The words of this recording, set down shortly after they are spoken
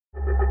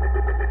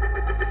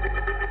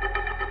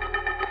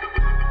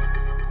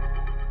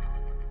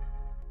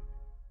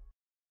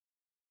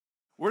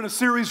in a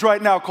series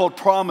right now called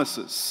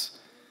Promises.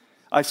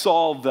 I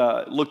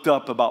looked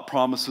up about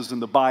promises in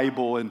the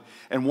Bible, and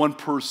one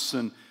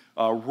person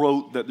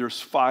wrote that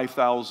there's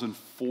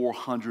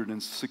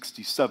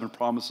 5,467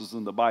 promises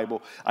in the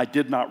Bible. I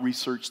did not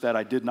research that.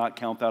 I did not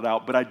count that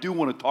out, but I do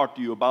want to talk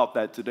to you about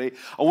that today.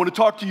 I want to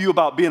talk to you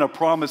about being a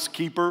promise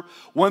keeper.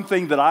 One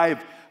thing that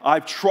I've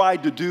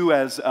tried to do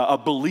as a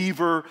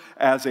believer,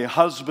 as a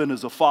husband,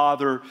 as a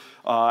father,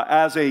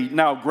 as a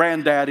now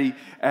granddaddy,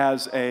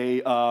 as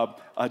a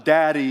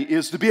daddy,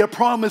 is to be a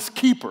promise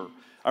keeper.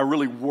 I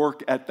really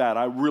work at that.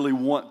 I really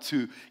want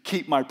to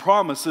keep my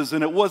promises,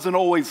 and it wasn't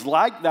always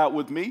like that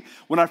with me.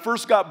 When I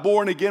first got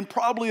born again,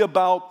 probably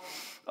about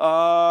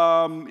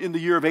in the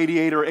year of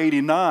 88 or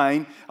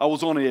 89, I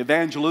was on an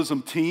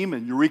evangelism team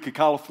in Eureka,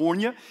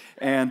 California,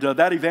 and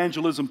that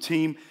evangelism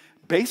team,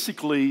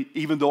 basically,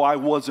 even though I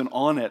wasn't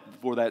on it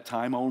for that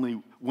time, I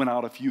only went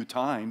out a few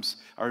times.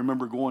 I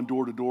remember going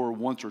door to door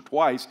once or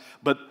twice,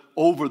 but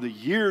over the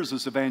years,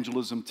 this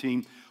evangelism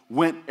team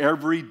went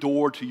every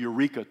door to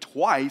Eureka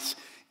twice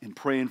and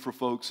praying for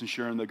folks and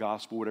sharing the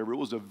gospel, whatever. It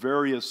was a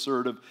very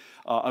assertive,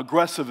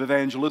 aggressive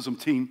evangelism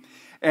team.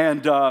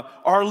 And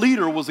our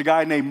leader was a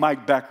guy named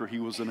Mike Becker. He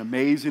was an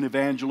amazing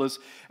evangelist.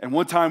 And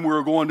one time we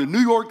were going to New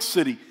York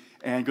City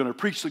and going to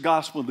preach the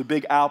gospel in the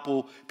Big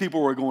Apple.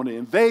 People were going to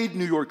invade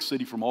New York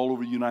City from all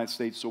over the United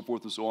States, so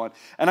forth and so on.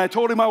 And I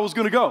told him I was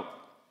going to go.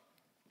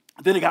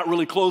 Then it got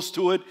really close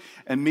to it,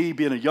 and me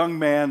being a young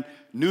man,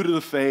 new to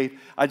the faith,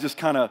 I just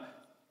kind of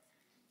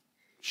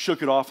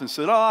shook it off and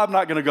said, I'm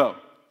not going to go.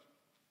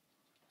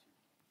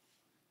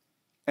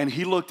 And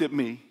he looked at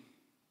me,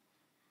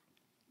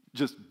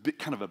 just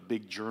kind of a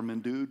big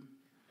German dude,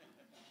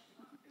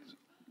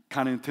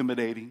 kind of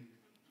intimidating,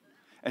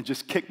 and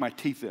just kicked my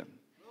teeth in.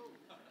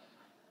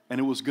 And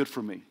it was good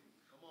for me.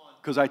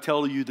 Because I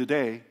tell you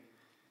today,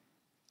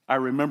 I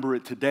remember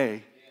it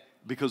today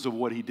because of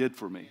what he did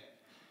for me.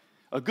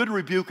 A good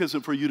rebuke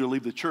isn't for you to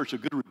leave the church. A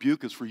good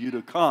rebuke is for you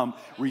to come,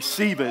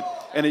 receive it,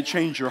 and it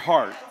changed your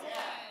heart.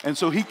 And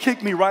so he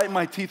kicked me right in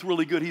my teeth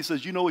really good. He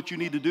says, you know what you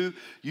need to do?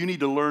 You need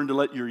to learn to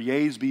let your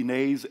yays be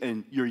nays,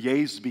 and your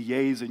yays be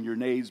yays, and your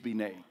nays be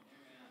nay.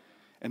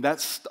 And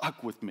that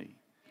stuck with me.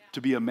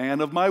 To be a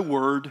man of my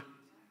word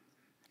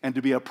and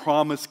to be a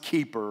promise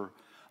keeper,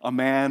 a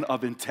man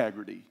of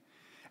integrity.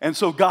 And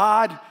so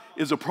God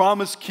is a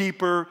promise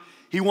keeper.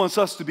 He wants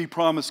us to be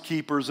promise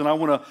keepers. And I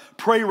want to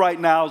pray right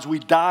now as we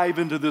dive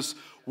into this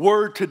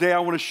word today. I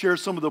want to share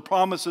some of the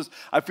promises.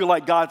 I feel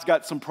like God's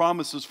got some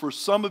promises for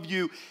some of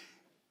you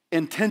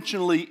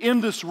intentionally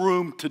in this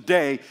room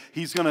today.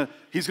 He's gonna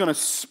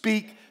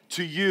speak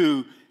to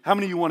you. How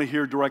many of you want to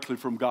hear directly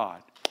from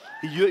God?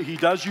 He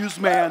does use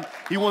man.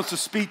 He wants to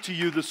speak to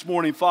you this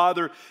morning.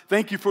 Father,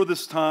 thank you for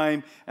this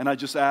time. And I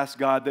just ask,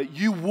 God, that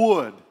you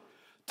would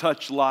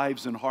touch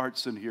lives and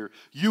hearts in here.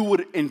 You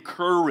would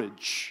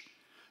encourage.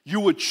 You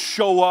would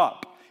show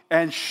up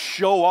and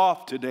show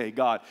off today,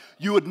 God.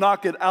 You would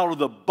knock it out of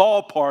the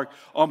ballpark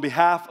on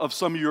behalf of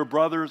some of your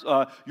brothers,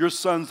 your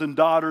sons and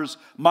daughters,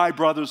 my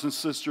brothers and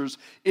sisters,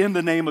 in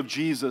the name of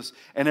Jesus.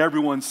 And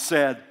everyone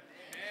said, amen.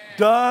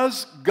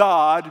 Does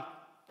God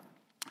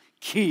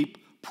keep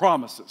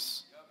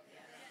promises?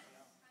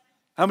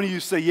 How many of you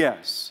say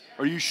yes?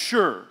 Are you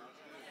sure?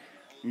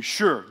 You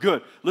sure?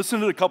 Good. Listen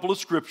to a couple of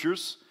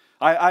scriptures.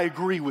 I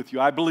agree with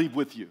you. I believe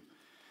with you.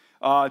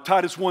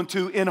 Titus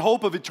 1:2, in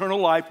hope of eternal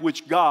life,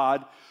 which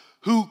God,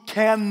 who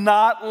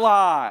cannot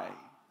lie.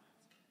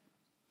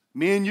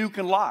 Me and you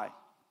can lie.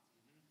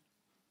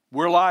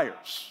 We're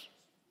liars.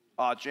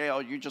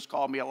 JL, you just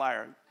called me a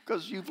liar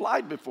because you've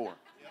lied before.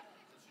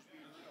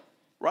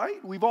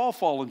 Right? We've all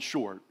fallen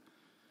short.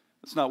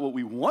 That's not what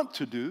we want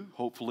to do,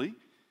 hopefully,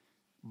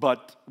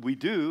 but we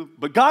do.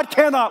 But God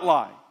cannot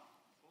lie.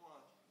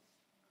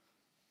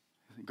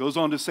 It goes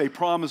on to say,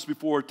 promise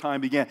before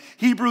time began.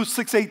 Hebrews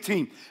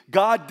 6:18,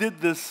 God did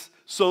this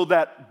so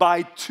that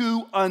by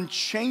two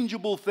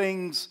unchangeable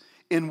things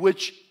in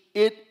which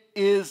it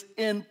is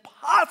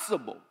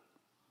impossible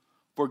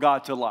for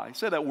God to lie.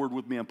 Say that word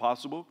with me,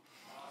 impossible.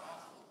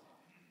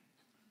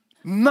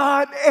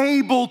 Not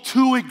able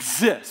to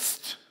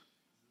exist.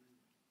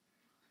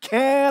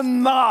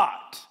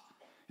 Cannot.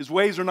 His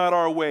ways are not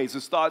our ways.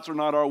 His thoughts are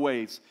not our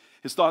ways.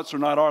 His thoughts are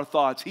not our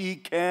thoughts. He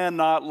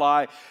cannot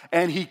lie,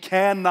 and he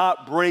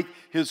cannot break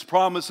his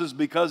promises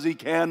because he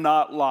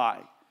cannot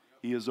lie.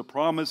 He is a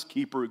promise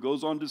keeper. It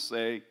goes on to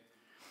say,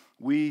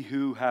 we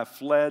who have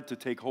fled to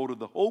take hold of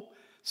the hope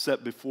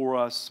set before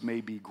us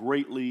may be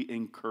greatly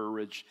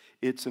encouraged.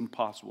 It's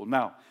impossible.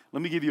 Now,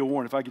 let me give you a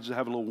warning. If I could just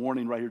have a little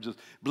warning right here, just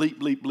bleep,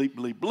 bleep, bleep,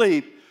 bleep,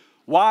 bleep.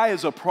 Why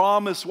is a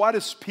promise, why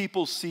does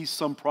people see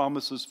some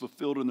promises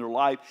fulfilled in their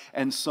life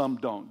and some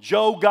don't?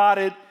 Joe got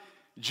it,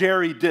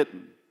 Jerry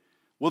didn't.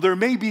 Well, there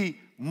may be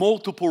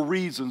multiple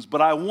reasons,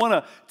 but I want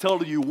to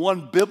tell you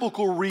one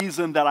biblical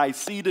reason that I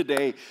see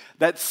today,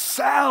 that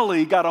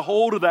Sally got a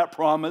hold of that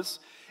promise.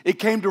 It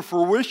came to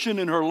fruition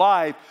in her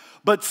life,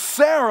 but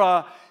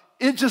Sarah,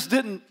 it just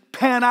didn't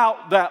pan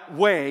out that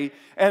way.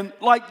 And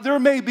like there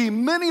may be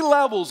many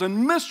levels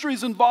and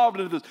mysteries involved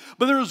in this,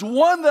 but there's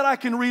one that I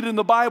can read in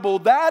the Bible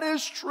that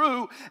is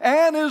true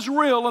and is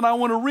real, and I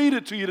want to read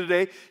it to you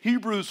today.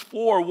 Hebrews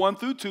 4, 1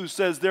 through 2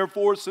 says,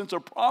 therefore, since a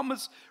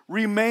promise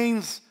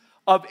remains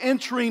of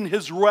entering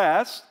his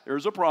rest,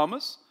 there's a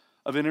promise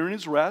of entering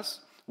his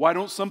rest. Why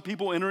don't some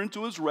people enter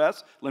into his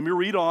rest? Let me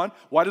read on.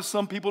 Why do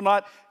some people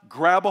not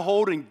grab a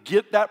hold and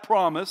get that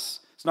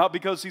promise? It's not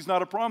because he's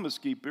not a promise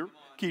keeper.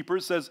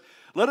 It says,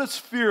 let us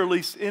fear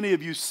lest any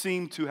of you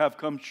seem to have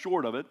come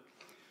short of it.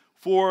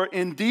 For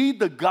indeed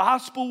the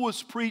gospel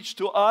was preached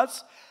to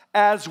us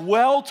as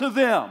well to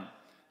them.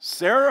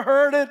 Sarah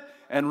heard it,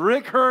 and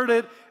Rick heard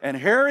it, and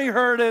Harry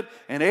heard it,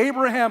 and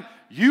Abraham,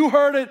 you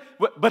heard it,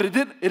 but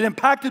it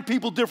impacted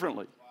people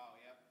differently.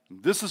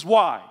 This is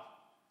why.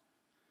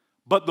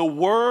 But the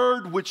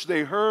word which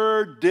they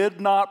heard did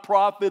not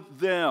profit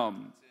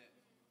them,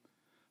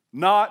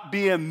 not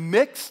being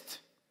mixed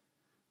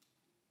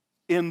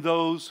in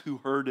those who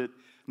heard it,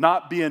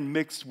 not being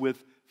mixed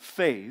with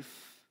faith.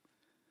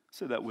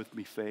 Say that with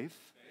me, faith.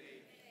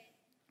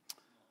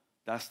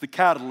 That's the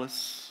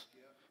catalyst.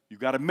 You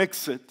got to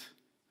mix it.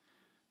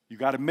 You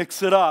got to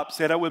mix it up.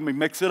 Say that with me,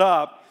 mix it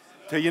up.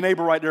 Tell your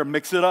neighbor right there,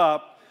 mix it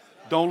up.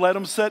 Don't let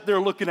them sit there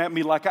looking at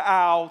me like an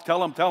owl. Tell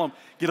them.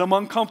 Get them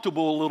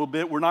uncomfortable a little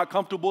bit. We're not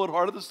comfortable at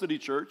Heart of the City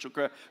Church,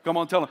 okay? Come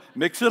on, tell them.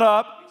 Mix it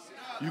up.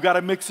 You got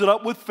to mix it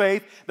up with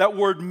faith. That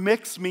word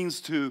mix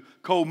means to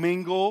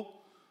commingle,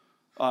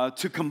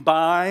 to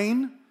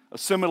combine,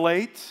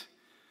 assimilate,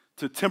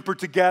 to temper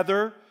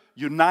together,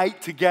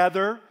 unite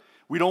together.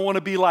 We don't want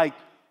to be like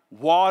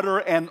water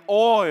and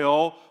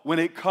oil when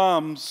it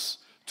comes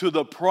to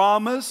the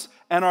promise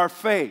and our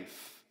faith.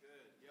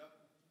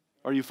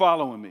 Are you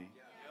following me?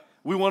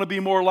 We want to be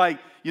more like,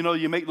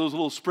 you make those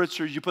little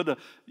spritzers, you put the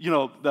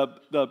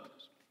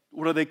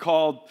what are they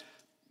called?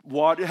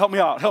 Water, help me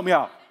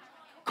out.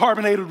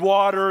 Carbonated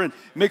water and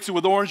mix it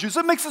with orange juice.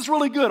 It makes this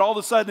really good. All of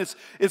a sudden,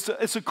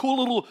 it's a cool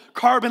little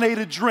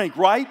carbonated drink,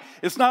 right?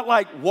 It's not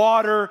like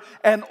water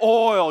and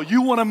oil.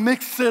 You want to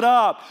mix it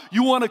up.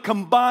 You want to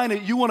combine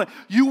it. You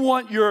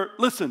want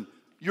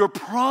your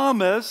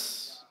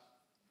promise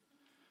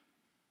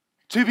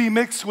to be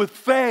mixed with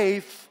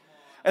faith.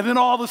 And then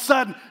all of a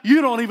sudden, you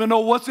don't even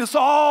know it's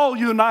all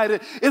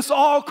united. It's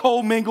all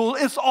commingled.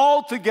 It's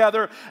all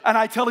together. And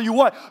I tell you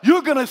what,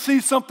 you're going to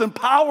see something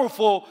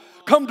powerful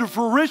come to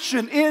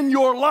fruition in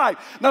your life.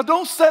 Now,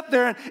 don't sit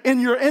there in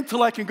your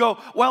intellect and go,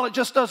 well, it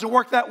just doesn't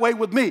work that way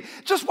with me.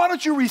 Just why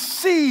don't you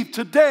receive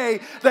today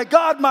that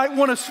God might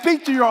want to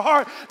speak to your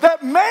heart,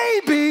 that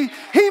maybe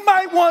he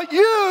might want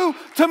you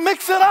to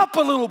mix it up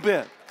a little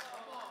bit.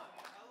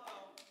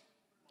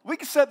 We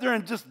can sit there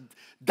and just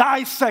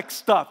dissect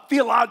stuff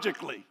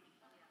theologically.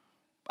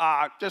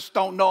 I just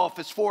don't know if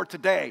it's for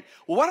today.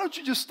 Well, why don't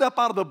you just step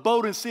out of the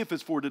boat and see if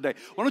it's for today?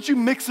 Why don't you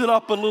mix it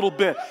up a little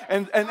bit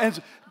and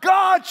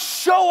God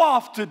show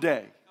off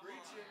today.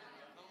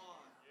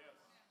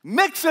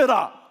 Mix it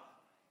up.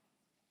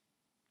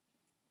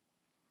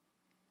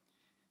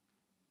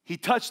 He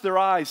touched their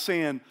eyes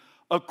saying,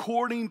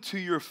 according to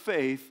your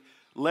faith,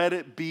 let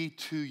it be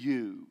to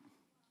you.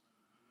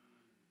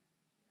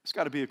 It's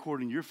got to be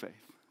according to your faith.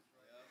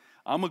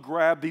 I'm going to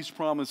grab these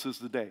promises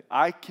today.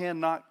 I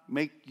cannot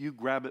make you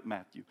grab it,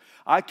 Matthew.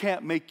 I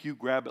can't make you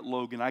grab it,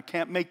 Logan. I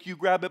can't make you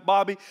grab it,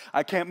 Bobby.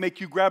 I can't make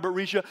you grab it,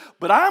 Risha.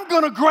 But I'm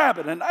going to grab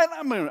it. And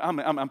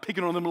I'm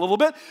picking on them a little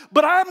bit.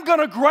 But I'm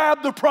going to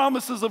grab the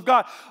promises of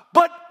God.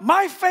 But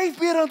my faith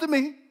be it unto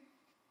me,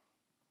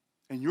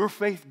 and your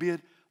faith be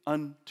it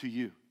unto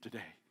you today.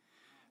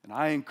 And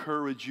I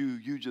encourage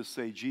you just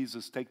say,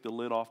 Jesus, take the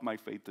lid off my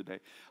faith today.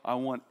 I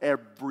want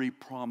every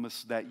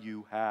promise that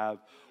you have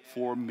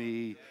for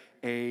me.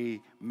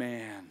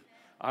 Amen.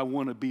 I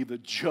want to be the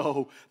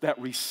Joe that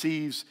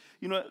receives.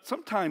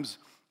 Sometimes,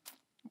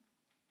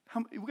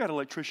 we got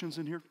electricians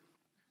in here?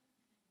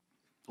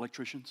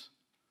 Electricians?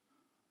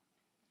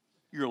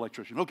 You're an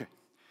electrician, okay.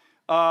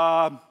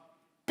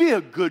 Be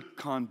a good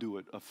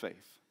conduit of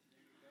faith.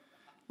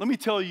 Let me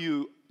tell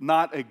you,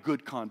 not a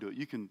good conduit.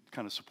 You can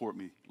kind of support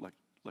me like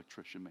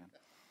electrician, man.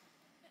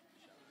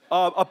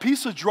 A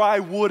piece of dry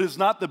wood is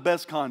not the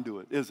best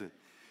conduit, is it?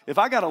 If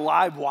I got a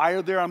live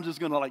wire there, I'm just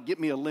going to get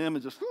me a limb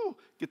and just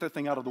get that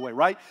thing out of the way,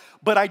 right?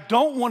 But I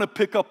don't want to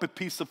pick up a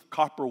piece of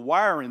copper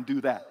wire and do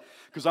that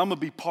because I'm going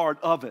to be part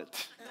of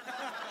it.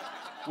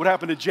 What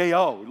happened to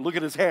J.O.? Look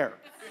at his hair.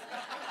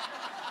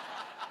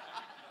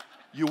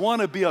 You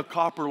want to be a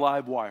copper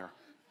live wire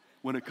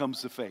when it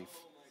comes to faith.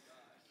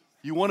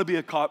 You want to be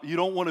you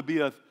don't want to be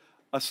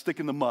a stick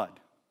in the mud.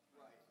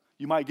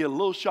 You might get a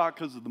little shock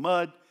because of the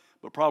mud,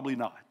 but probably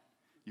not.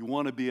 You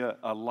want to be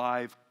a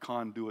live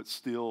conduit,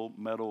 steel,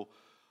 metal,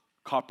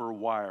 copper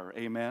wire.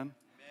 Amen?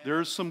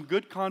 There's some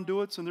good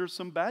conduits and there's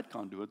some bad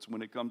conduits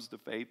when it comes to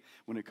faith,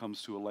 when it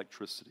comes to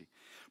electricity.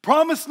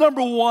 Promise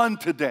number 1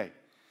 today.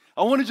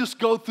 I want to just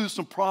go through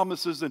some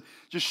promises and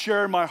just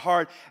share in my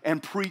heart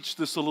and preach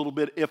this a little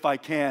bit if I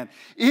can.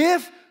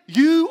 If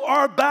You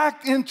are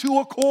backed into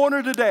a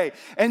corner today,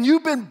 and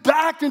you've been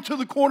backed into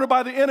the corner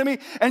by the enemy,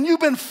 and you've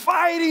been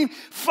fighting.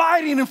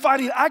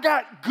 I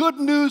got good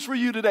news for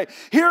you today.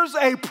 Here's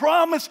a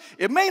promise.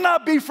 It may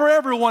not be for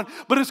everyone,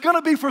 but it's going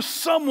to be for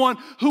someone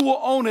who will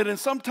own it. And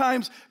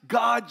sometimes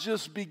God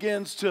just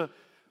begins to,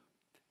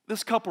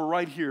 this couple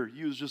right here,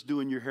 you was just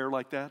doing your hair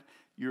like that.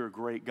 You're a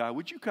great guy.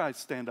 Would you guys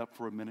stand up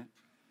for a minute?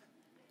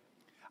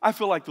 I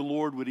feel like the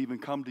Lord would even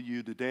come to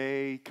you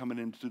today, coming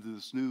into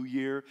this new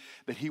year,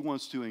 that He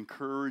wants to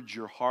encourage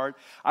your heart.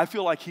 I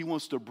feel like He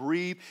wants to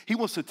breathe. He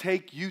wants to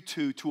take you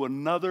to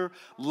another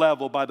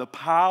level by the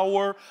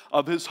power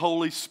of His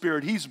Holy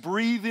Spirit. He's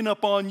breathing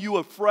upon you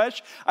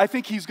afresh. I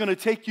think He's going to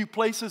take you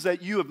places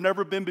that you have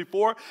never been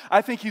before.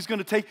 I think He's going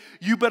to take,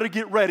 you better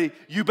get ready.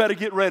 You better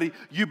get ready.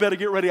 You better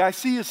get ready. I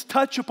see His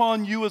touch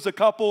upon you as a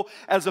couple,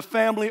 as a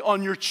family,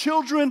 on your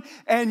children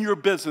and your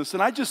business.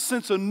 And I just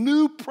sense a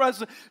new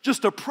presence,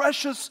 just a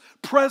precious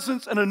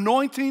presence and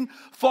anointing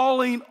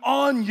falling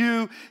on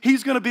you.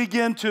 He's going to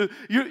begin to,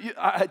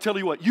 I tell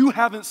you what, you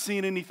haven't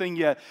seen anything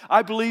yet.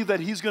 I believe that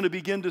He's going to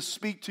begin to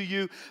speak to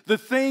you. The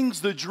things,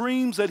 the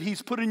dreams that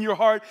He's put in your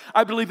heart,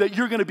 I believe that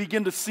you're going to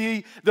begin to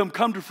see them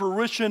come to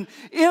fruition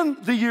in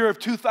the year of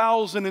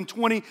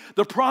 2020.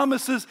 The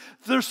promises,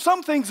 there's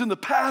some things in the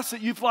past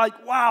that you've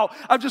like, wow,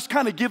 I've just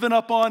kind of given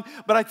up on.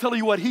 But I tell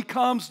you what, He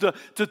comes to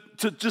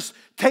just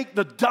take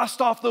the dust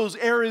off those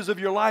areas of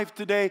your life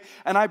today.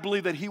 And I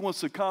believe that He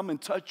wants to come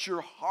and touch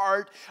your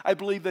heart. I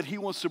believe that He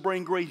wants to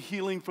bring great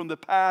healing from the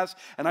past.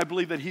 And I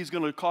believe that He's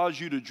going to cause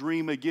you to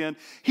dream again.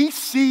 He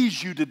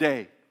sees you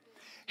today.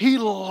 He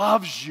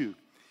loves you.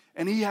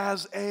 And He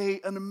has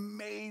an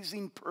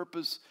amazing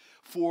purpose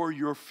for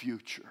your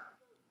future.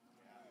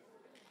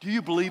 Do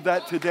you believe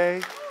that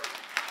today?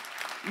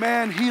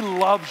 Man, He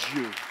loves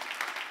you.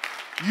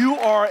 You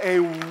are a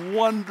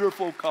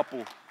wonderful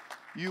couple.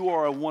 You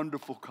are a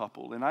wonderful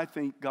couple. And I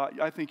think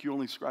you're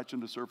only scratching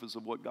the surface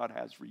of what God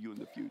has for you in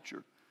the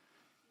future.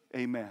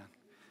 Amen.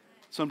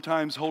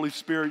 Sometimes, Holy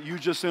Spirit, you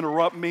just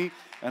interrupt me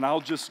and I'll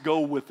just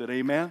go with it.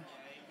 Amen.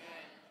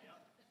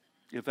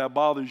 If that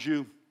bothers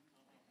you,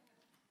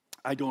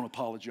 I don't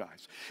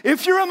apologize.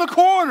 If you're in the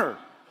corner,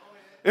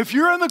 if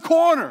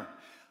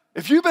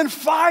you've been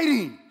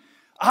fighting,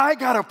 I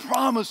got a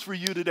promise for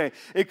you today.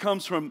 It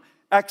comes from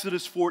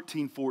Exodus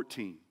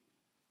 14:14.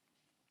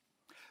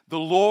 The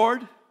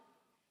Lord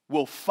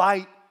will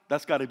fight.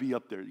 That's got to be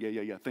up there.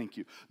 Yeah. Thank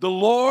you. The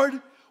Lord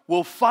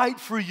will fight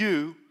for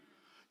you.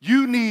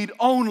 You need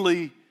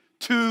only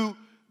to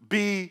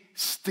be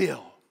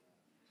still.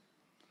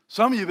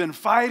 Some of you have been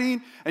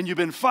fighting, and you've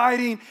been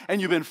fighting, and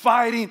you've been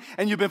fighting,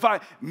 and you've been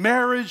fighting.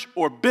 Marriage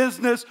or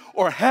business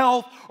or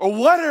health or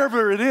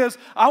whatever it is,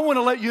 I want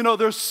to let you know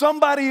there's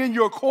somebody in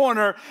your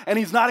corner, and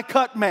he's not a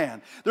cut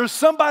man. There's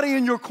somebody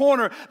in your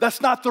corner that's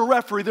not the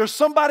referee. There's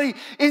somebody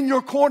in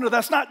your corner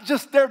that's not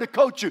just there to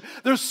coach you.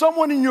 There's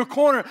someone in your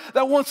corner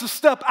that wants to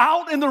step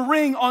out in the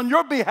ring on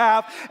your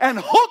behalf and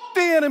hook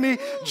the enemy,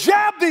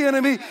 jab the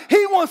enemy.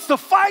 He wants to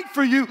fight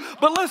for you.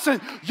 But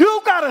listen,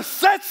 you got to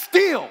sit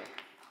still.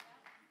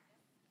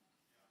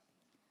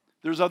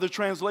 There's other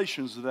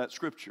translations of that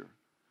scripture.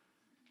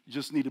 You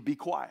just need to be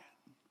quiet.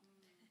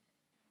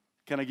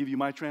 Can I give you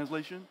my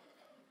translation?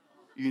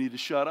 You need to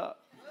shut up.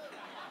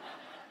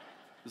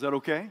 Is that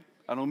okay?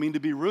 I don't mean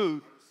to be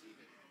rude.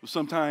 But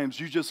sometimes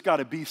you just got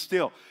to be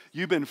still.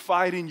 You've been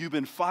fighting,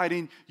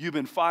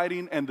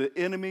 and the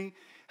enemy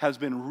has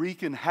been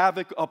wreaking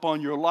havoc upon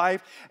your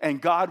life,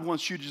 and God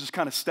wants you to just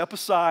kind of step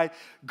aside,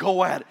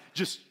 go at it.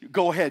 Just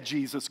go ahead,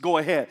 Jesus, go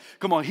ahead.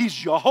 Come on, He's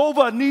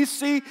Jehovah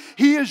Nissi.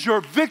 He is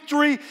your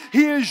victory.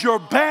 He is your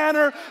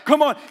banner.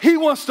 Come on, He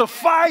wants to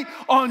fight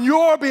on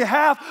your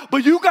behalf,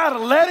 but you got to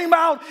let Him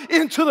out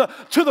into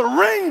the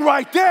ring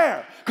right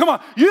there. Come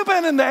on, you've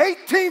been in the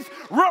 18th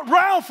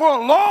round for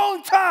a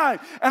long time,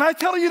 and I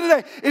tell you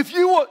today, if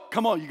you will,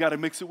 come on, you got to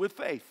mix it with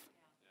faith.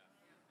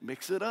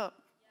 Mix it up.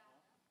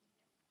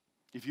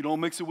 If you don't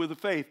mix it with the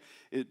faith,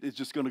 it's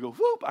just going to go,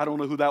 whoop, I don't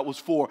know who that was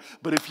for.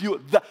 But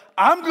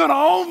I'm going to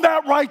own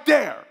that right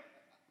there.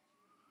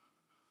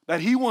 That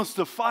He wants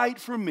to fight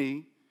for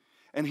me,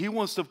 and He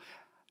wants to,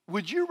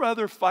 would you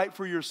rather fight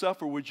for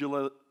yourself, or would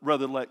you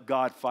rather let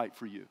God fight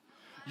for you?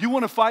 You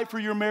want to fight for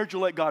your marriage, or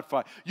let God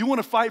fight? You want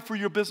to fight for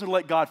your business,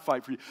 let God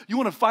fight for you? You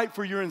want to fight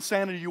for your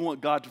insanity, you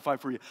want God to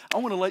fight for you? I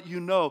want to let you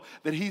know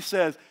that He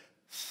says,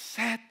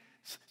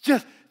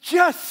 just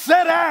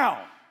sit down.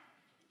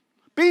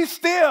 Be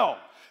still.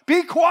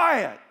 Be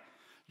quiet.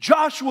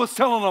 Joshua's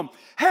telling them,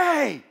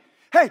 hey,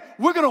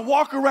 we're going to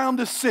walk around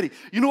this city.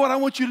 You know what I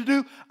want you to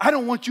do? I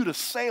don't want you to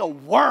say a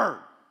word.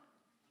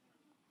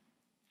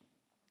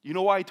 You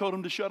know why He told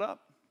them to shut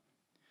up?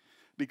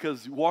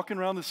 Because walking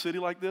around the city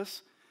like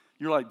this,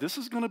 you're like,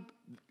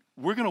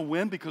 we're going to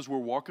win because we're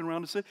walking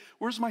around the city.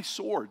 Where's my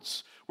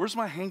swords? Where's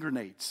my hand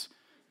grenades?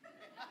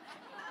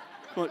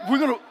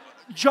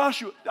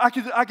 Joshua, I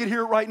could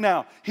hear it right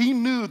now. He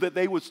knew that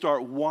they would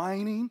start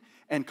whining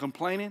and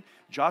complaining.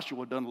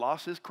 Joshua done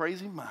lost his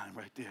crazy mind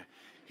right there.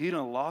 He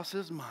done lost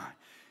his mind.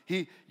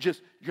 He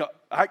just,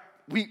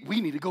 we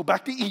need to go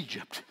back to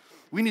Egypt.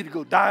 We need to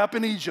go die up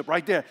in Egypt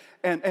right there.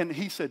 And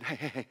he said,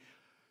 hey,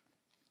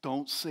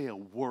 don't say a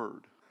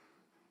word.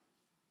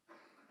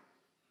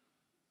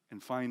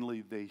 And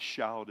finally they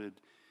shouted,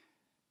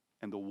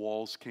 and the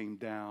walls came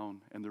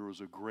down, and there was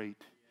a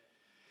great.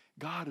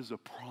 God is a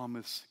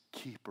promise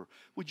keeper.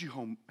 Would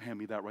you hand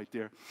me that right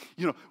there?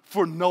 You know,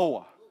 for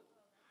Noah,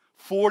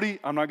 40,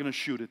 I'm not going to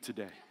shoot it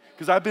today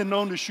because I've been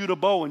known to shoot a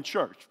bow in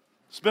church.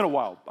 It's been a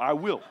while. I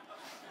will.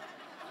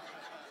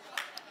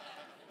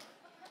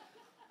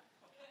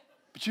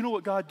 But you know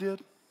what God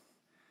did?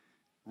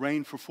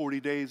 Rained for 40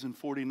 days and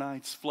 40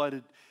 nights,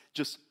 flooded.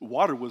 Just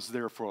water was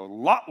there for a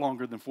lot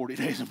longer than 40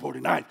 days and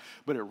 40 nights.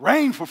 But it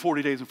rained for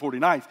 40 days and 40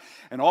 nights.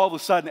 And all of a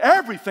sudden,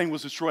 everything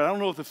was destroyed. I don't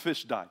know if the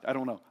fish died. I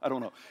don't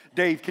know.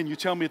 Dave, can you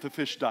tell me if the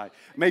fish died?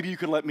 Maybe you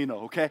can let me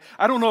know, okay?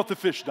 I don't know if the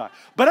fish died.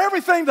 But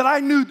everything that I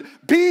knew,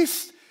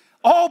 beasts,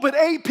 all but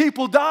 8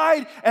 people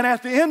died. And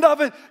at the end of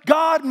it,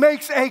 God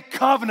makes a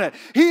covenant.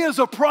 He is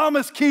a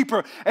promise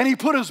keeper. And he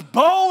put his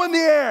bow in the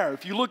air.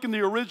 If you look in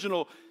the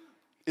original,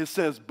 it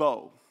says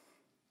bow.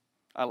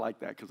 I like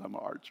that because I'm an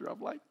archer. I'm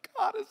like,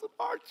 God is an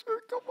archer.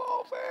 Come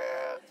on,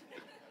 man.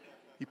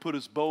 He put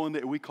his bow in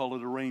there. We call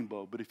it a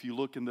rainbow. But if you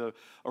look in the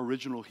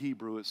original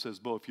Hebrew, it says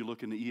bow. If you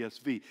look in the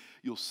ESV,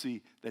 you'll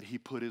see that he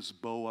put his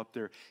bow up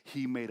there.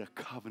 He made a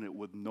covenant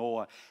with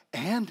Noah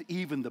and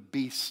even the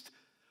beast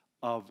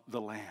of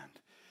the land.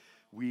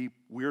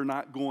 We're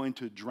not going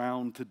to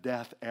drown to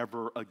death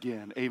ever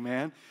again.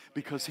 Amen?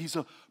 Because he's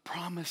a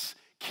promise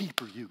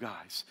keeper, you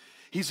guys.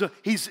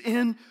 He's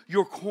in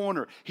your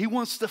corner. He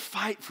wants to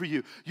fight for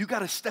you. You got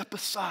to step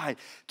aside.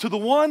 To the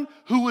one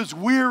who is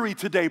weary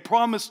today,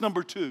 promise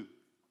number 2.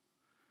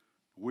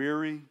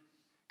 Weary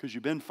because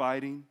you've been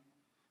fighting,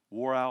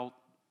 wore out,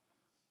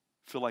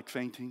 feel like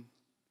fainting,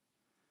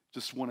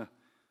 just want to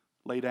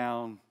lay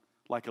down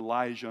like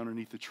Elijah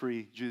underneath the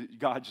tree.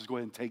 God, just go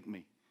ahead and take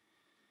me.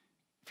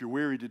 If you're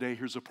weary today,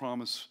 here's a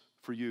promise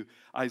for you.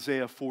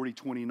 Isaiah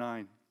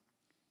 40:29.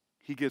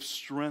 He gives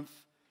strength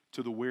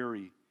to the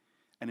weary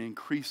and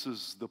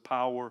increases the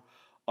power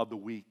of the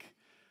weak.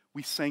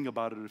 We sang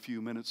about it a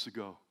few minutes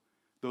ago.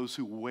 Those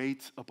who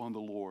wait upon the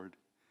Lord.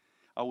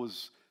 I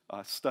was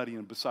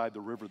studying beside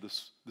the river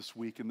this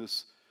week, and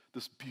this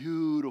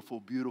beautiful,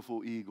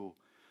 beautiful eagle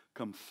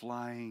come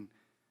flying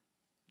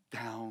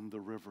down the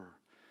river.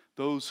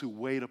 Those who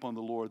wait upon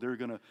the Lord, they're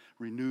going to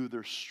renew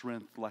their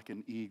strength like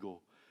an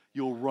eagle.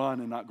 You'll run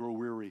and not grow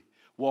weary,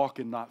 walk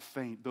and not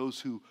faint. Those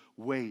who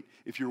wait.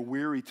 If you're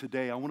weary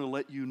today, I want to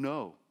let you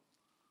know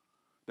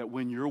that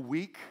when you're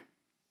weak,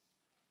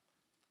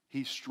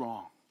 he's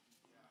strong.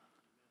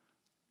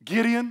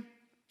 Gideon,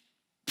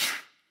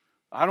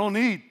 I don't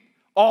need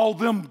all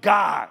them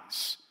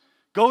guys.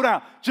 Go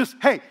down. Just,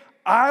 hey,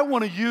 I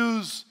want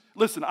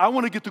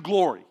to get the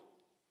glory.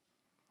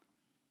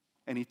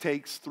 And he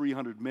takes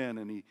 300 men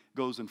and he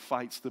goes and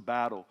fights the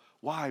battle.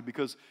 Why?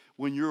 Because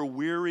when you're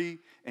weary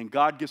and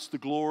God gets the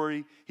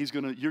glory,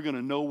 you're going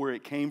to know where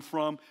it came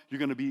from. You're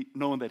going to be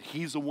knowing that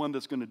he's the one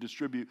that's going to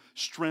distribute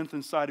strength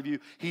inside of you.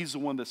 He's the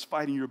one that's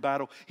fighting your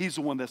battle. He's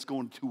the one that's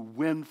going to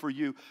win for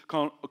you.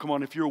 Come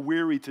on, if you're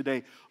weary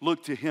today,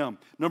 look to him.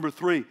 Number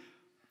 3,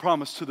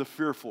 promise to the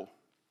fearful.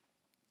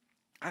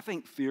 I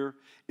think fear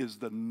is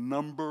the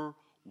number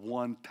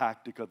 1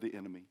 tactic of the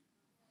enemy.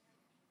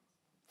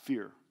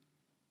 Fear.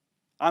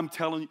 I'm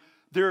telling you,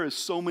 there is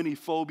so many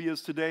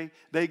phobias today.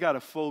 They got a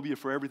phobia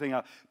for everything.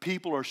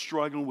 People are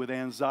struggling with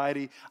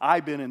anxiety.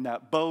 I've been in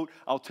that boat.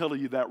 I'll tell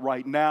you that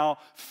right now.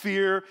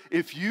 Fear,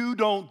 if you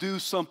don't do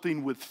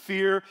something with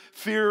fear,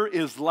 fear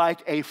is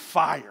like a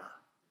fire.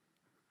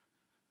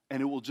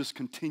 And it will just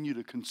continue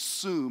to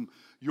consume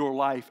your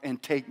life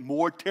and take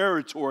more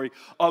territory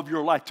of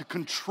your life, to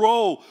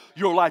control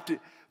your life.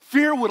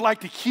 Fear would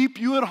like to keep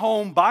you at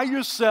home by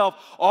yourself,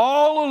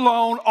 all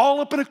alone, all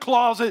up in a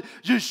closet,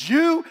 just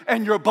you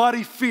and your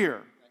buddy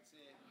fear.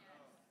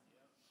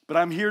 But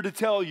I'm here to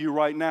tell you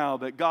right now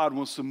that God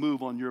wants to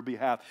move on your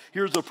behalf.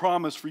 Here's a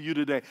promise for you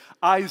today.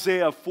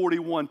 Isaiah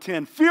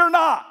 41:10. Fear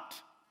not,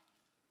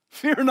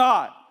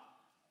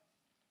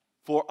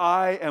 for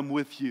I am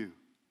with you.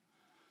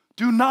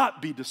 Do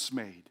not be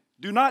dismayed.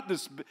 Be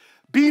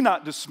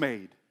not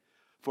dismayed,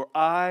 for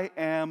I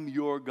am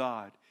your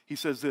God. He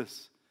says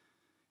this.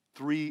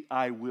 3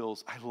 I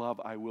wills. I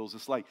love I wills.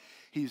 It's like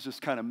he's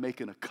just kind of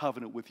making a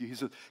covenant with you.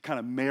 He's just kind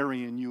of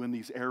marrying you in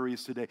these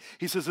areas today.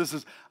 He says this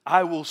is,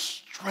 I will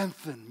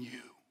strengthen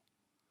you.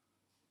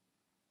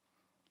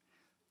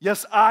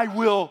 Yes, I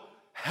will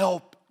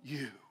help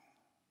you.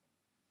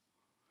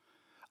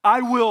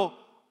 I will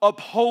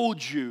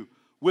uphold you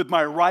with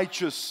my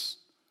righteous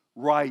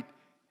right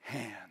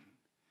hand.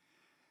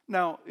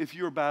 Now, if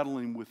you're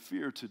battling with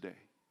fear today,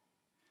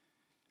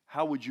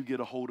 how would you get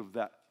a hold of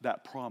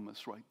that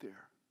promise right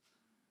there?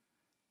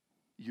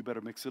 You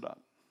better mix it up.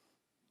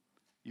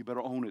 You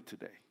better own it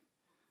today.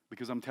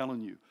 Because I'm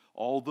telling you,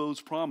 all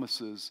those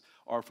promises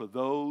are for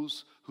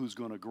those who's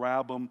going to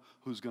grab them,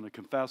 who's going to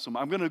confess them.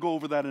 I'm going to go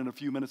over that in a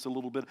few minutes a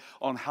little bit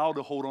on how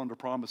to hold on to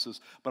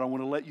promises. But I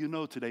want to let you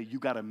know today, you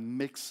got to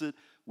mix it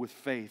with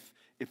faith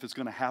if it's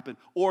going to happen.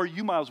 Or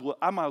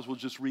I might as well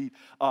just read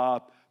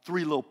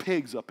 3 little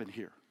pigs up in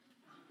here.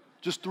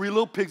 Just 3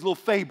 little pigs, little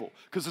fable.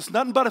 Because it's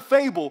nothing but a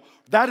fable.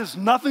 That is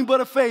nothing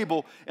but a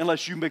fable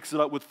unless you mix it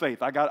up with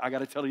faith. I got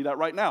to tell you that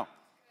right now.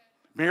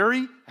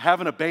 Mary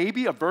having a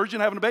baby, a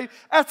virgin having a baby,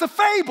 that's a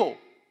fable.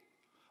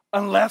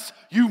 Unless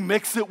you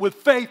mix it with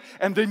faith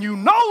and then you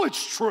know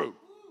it's true.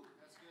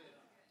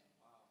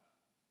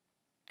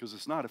 Because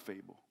it's not a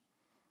fable.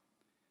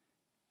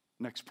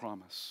 Next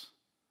promise.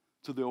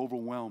 To the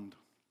overwhelmed.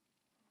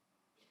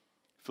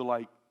 Feel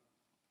like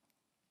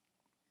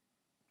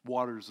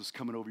waters is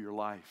coming over your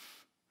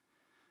life.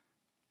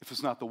 If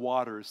it's not the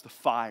water, it's the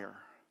fire.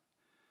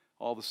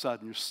 All of a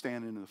sudden you're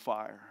standing in the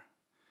fire,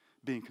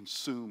 being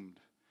consumed.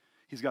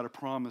 He's got a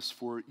promise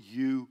for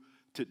you.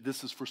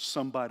 This is for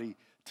somebody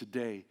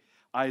today.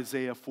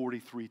 Isaiah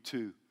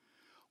 43:2.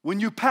 When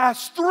you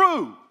pass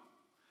through,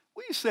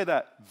 will you say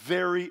that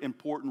very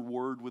important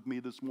word with me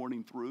this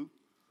morning, through?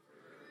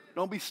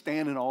 Don't be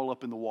standing all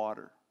up in the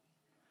water.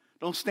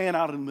 Don't stand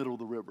out in the middle of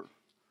the river.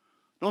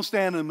 Don't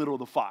stand in the middle of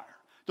the fire.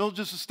 Don't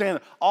just stand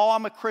there. Oh,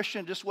 I'm a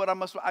Christian, just what I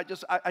must, I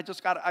just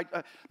got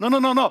to.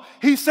 No.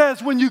 He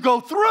says when you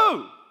go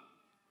through.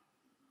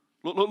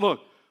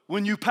 Look.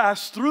 When you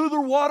pass through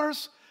the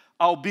waters,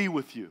 I'll be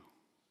with you.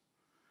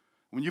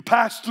 When you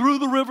pass through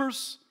the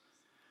rivers,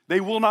 they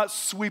will not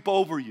sweep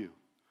over you.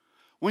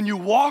 When you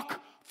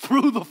walk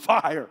through the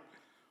fire,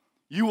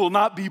 you will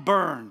not be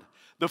burned.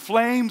 The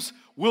flames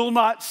will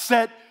not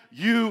set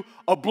you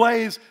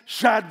ablaze.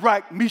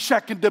 Shadrach,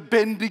 Meshach, and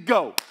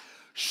Abednego.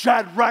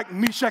 Shadrach,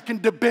 Meshach,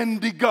 and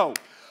Abednego.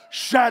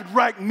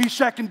 Shadrach,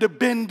 Meshach, and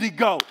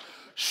Abednego.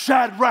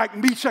 Shadrach,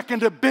 Meshach,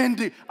 and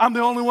Abednego. I'm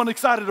the only one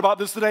excited about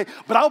this today,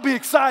 but I'll be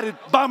excited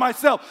by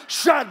myself.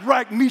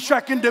 Shadrach,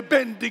 Meshach, and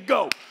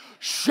Abednego.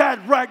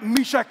 Shadrach,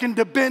 Meshach, and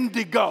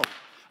Abednego.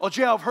 Oh,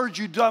 Jay, I've heard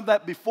you done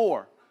that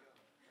before.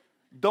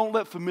 Don't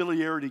let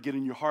familiarity get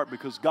in your heart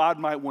because God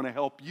might want to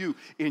help you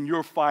in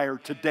your fire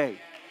today.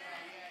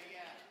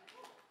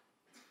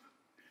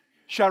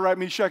 Shadrach,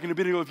 Meshach, and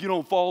Abednego, if you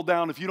don't fall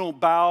down, if you don't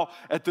bow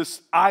at this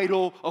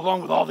idol,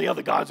 along with all the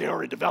other gods they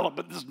already developed,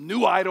 but this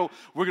new idol,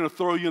 we're going to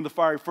throw you in the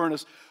fiery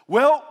furnace.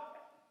 Well,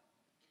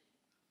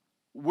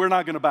 we're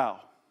not going to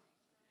bow.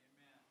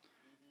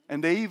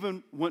 And they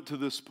even went to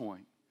this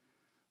point.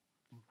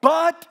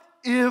 But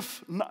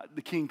if not,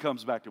 the king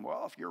comes back to him,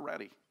 well, if you're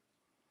ready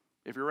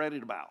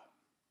to bow.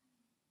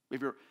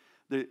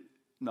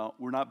 No,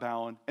 we're not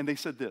bowing. And they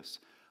said this,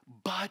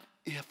 but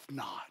if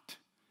not.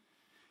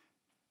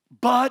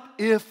 But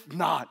if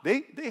not,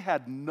 they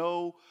had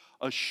no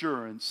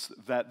assurance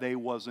that they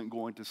wasn't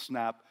going to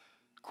snap,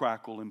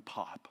 crackle, and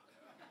pop.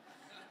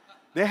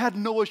 They had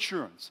no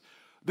assurance.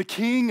 The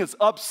king is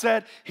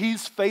upset.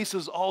 His face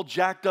is all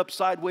jacked up,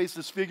 sideways,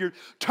 disfigured.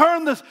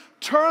 Turn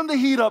the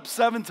heat up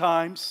 7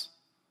 times.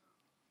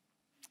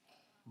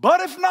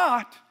 But if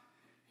not,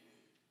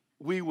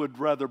 we would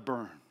rather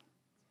burn.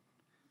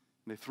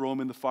 They throw him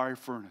in the fire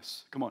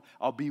furnace. Come on,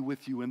 I'll be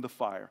with you in the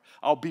fire.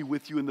 I'll be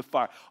with you in the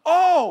fire.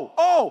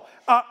 I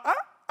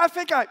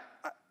think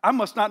I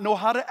must not know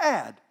how to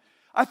add.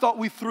 I thought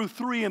we threw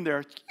 3 in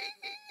there.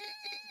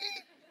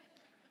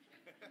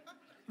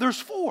 There's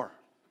 4.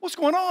 What's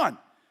going on?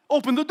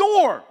 Open the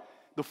door.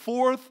 The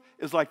 4th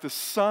is like the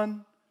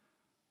Son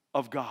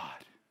of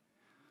God.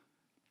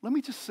 Let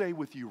me just say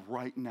with you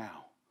right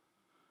now,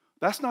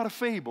 that's not a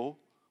fable,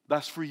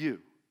 that's for you.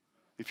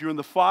 If you're in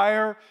the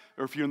fire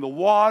or if you're in the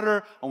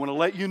water, I want to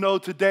let you know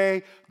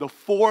today, the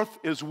 4th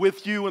is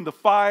with you in the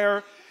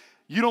fire.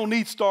 You don't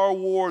need Star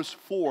Wars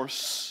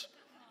Force.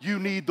 You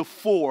need the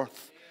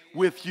 4th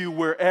with you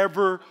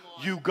wherever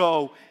you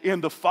go in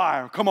the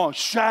fire. Come on,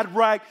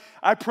 Shadrach.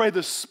 I pray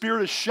the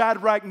spirit of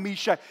Shadrach,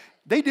 Meshach.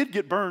 They did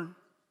get burned.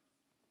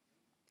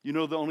 You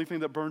know the only thing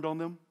that burned on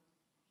them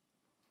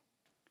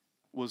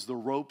was the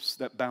ropes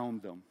that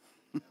bound them.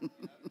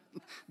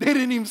 They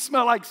didn't even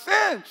smell like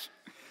fish.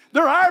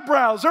 Their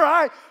eyebrows, their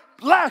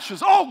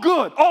eyelashes, all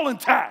good, all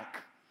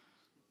intact.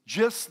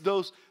 Just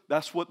those,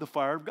 that's what the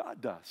fire of God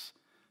does.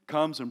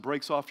 Comes and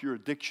breaks off your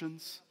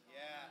addictions.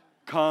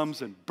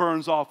 Comes and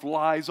burns off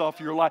lies off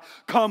your life.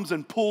 Comes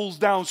and pulls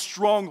down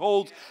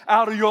strongholds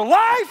out of your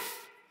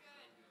life.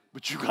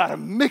 But you got to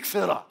mix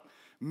it up.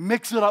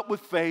 Mix it up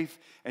with faith,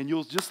 and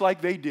you'll, just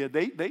like they did.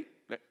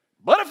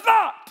 But if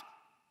not,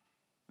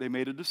 they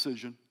made a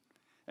decision,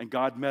 and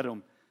God met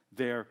them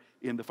there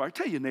in the fire.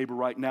 Tell your neighbor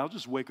right now,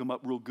 just wake them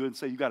up real good and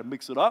say, you got to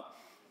mix it up.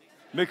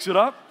 Mix it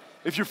up.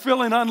 If you're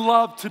feeling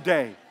unloved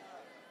today,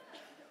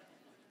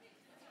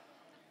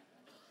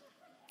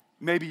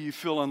 maybe you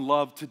feel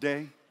unloved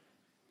today,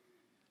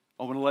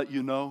 I want to let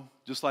you know,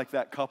 just like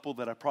that couple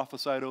that I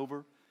prophesied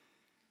over,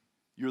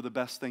 you're the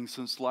best thing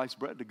since sliced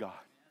bread to God.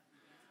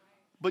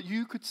 But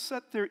you could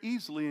sit there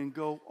easily and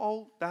go,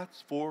 oh,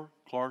 that's for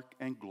Clark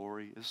and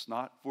Glory. It's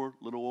not for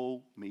little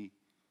old me.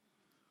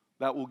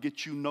 that will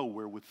get you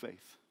nowhere with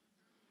faith.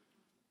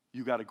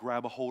 You got to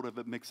grab a hold of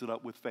it, mix it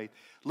up with faith.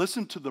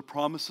 Listen to the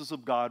promises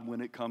of God when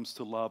it comes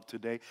to love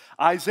today.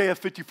 Isaiah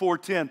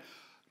 54:10,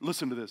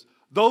 listen to this.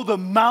 Though the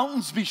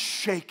mountains be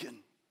shaken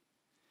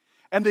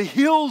and the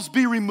hills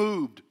be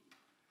removed,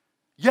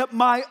 yet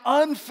my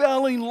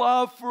unfailing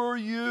love for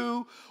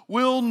you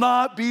will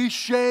not be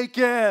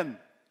shaken.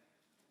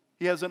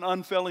 He has an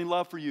unfailing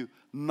love for you,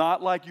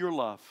 not like your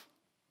love.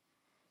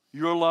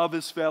 Your love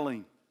is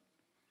failing.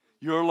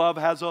 Your love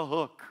has a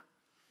hook.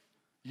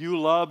 You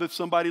love if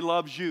somebody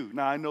loves you.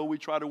 Now, I know we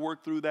try to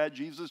work through that.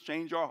 Jesus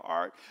changed our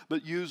heart.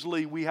 But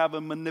usually we have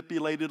a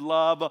manipulated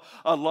love,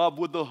 a love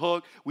with a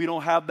hook. We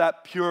don't have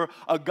that pure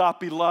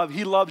agape love.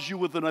 He loves you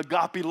with an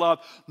agape love.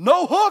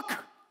 No hook.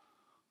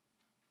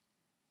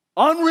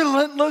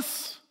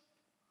 Unrelentless,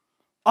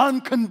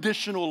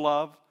 unconditional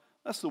love.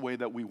 That's the way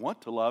that we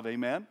want to love,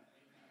 amen?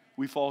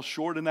 We fall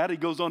short in that. He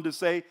goes on to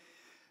say,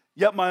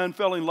 yet my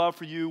unfailing love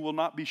for you will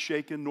not be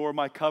shaken, nor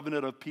my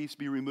covenant of peace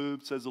be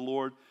removed, says the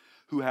Lord,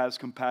 who has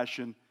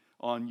compassion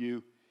on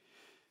you.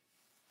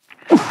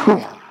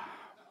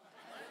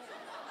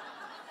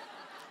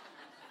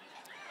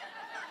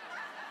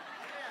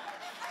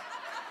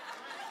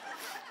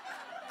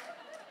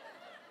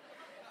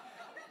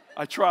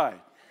 I tried.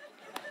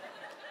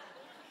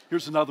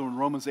 Here's another one,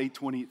 Romans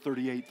 8:20,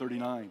 38,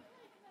 39.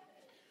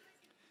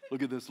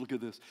 Look at this, look at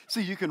this.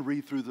 See, you can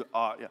read through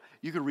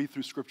you can read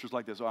through scriptures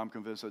like this. Oh, I'm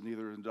convinced that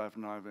neither in death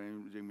nor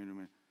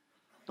life.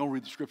 Don't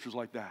read the scriptures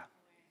like that.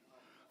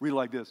 Read it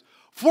like this.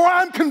 For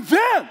I'm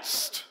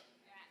convinced.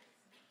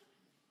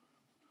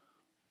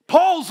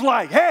 Paul's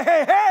like,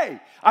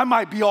 hey, I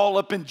might be all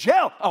up in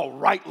jail. I'll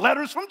write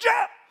letters from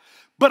jail.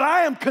 But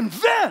I am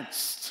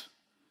convinced.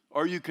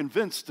 Are you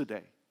convinced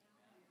today?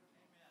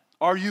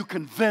 Are you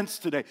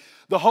convinced today?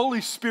 The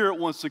Holy Spirit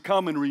wants to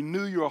come and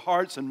renew your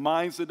hearts and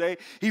minds today.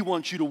 He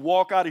wants you to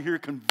walk out of here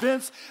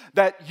convinced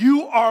that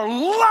you are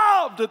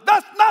loved.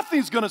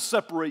 Nothing's going to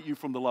separate you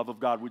from the love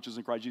of God, which is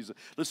in Christ Jesus.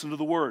 Listen to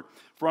the word.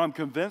 For I'm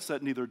convinced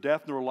that neither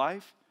death nor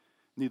life,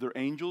 neither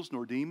angels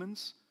nor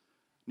demons,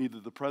 neither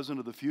the present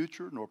or the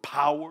future, nor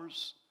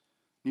powers,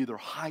 neither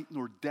height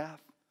nor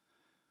depth,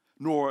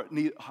 nor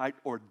height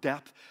or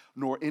depth,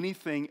 nor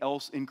anything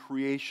else in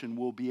creation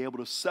will be able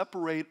to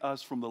separate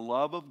us from the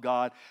love of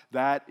God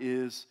that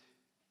is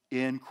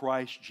in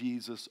Christ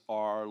Jesus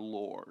our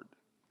Lord.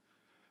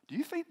 Do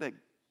you think that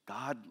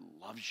God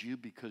loves you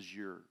because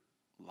you're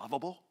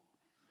lovable?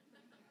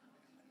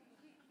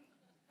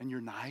 And you're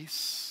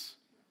nice?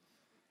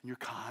 And you're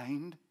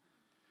kind?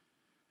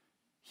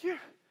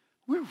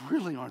 We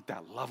really aren't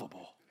that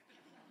lovable.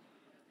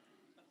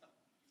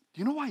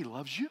 Do you know why He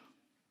loves you?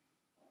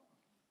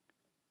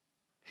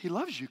 He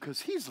loves you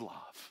because He's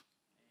love.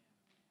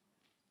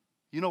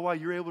 You know why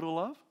you're able to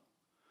love?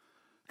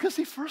 Because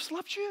He first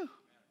loved you.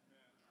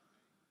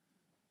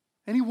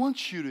 And He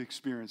wants you to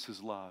experience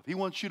His love. He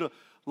wants you to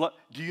love.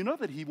 Do you know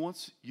that He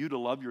wants you to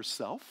love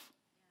yourself?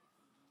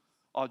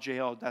 Oh,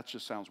 JL, that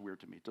just sounds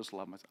weird to me. Just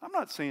love myself. I'm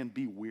not saying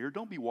be weird.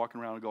 Don't be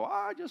walking around and go,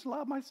 I just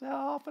love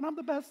myself and I'm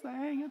the best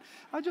thing.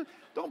 And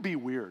don't be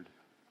weird.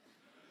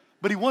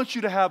 But He wants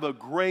you to have a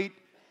great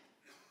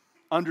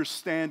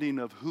understanding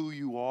of who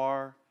you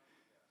are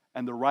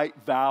and the right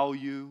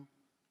value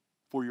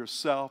for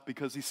yourself,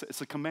 because He said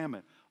it's a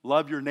commandment.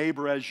 Love your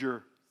neighbor as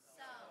yourself.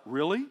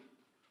 Really?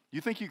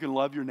 You think you can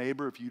love your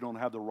neighbor if you don't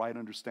have the right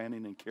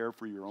understanding and care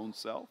for your own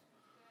self?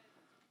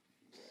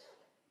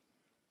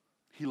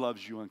 He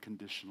loves you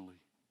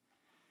unconditionally.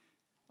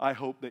 I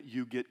hope that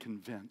you get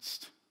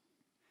convinced.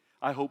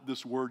 I hope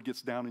this word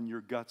gets down in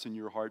your guts and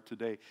your heart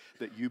today,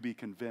 that you be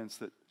convinced,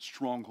 that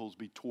strongholds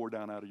be torn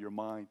down out of your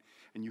mind,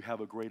 and you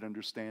have a great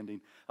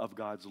understanding of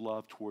God's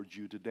love towards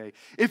you today.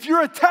 If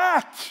you're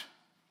attacked,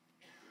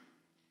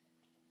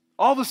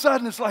 all of a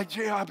sudden it's like,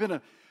 Jay, I've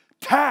been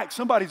attacked.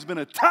 Somebody's been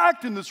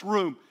attacked in this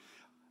room.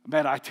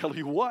 Man, I tell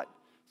you what,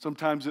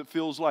 sometimes it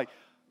feels like,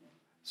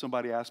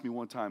 somebody asked me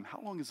one time,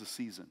 how long is a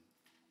season?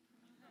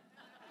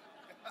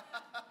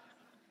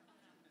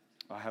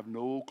 I have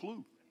no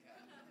clue.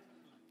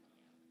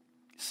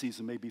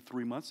 Season may be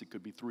 3 months. It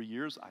could be 3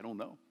 years. I don't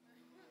know.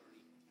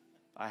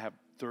 I have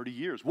 30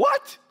 years.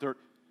 What?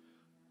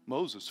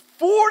 Moses,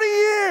 40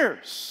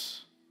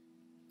 years.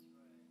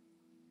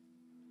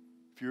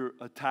 If you're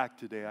attacked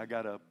today, I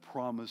got a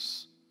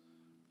promise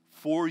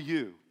for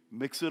you.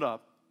 Mix it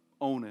up.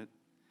 Own it. It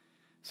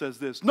says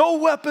this, no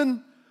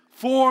weapon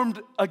formed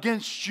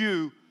against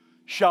you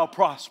shall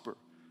prosper.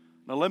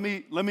 Now let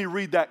me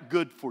read that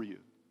good for you.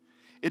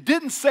 It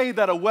didn't say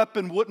that a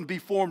weapon wouldn't be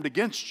formed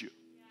against you.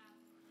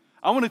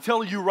 I want to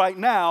tell you right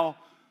now,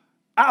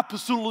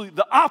 absolutely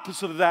the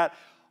opposite of that.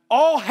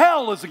 All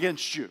hell is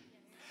against you.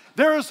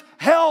 There's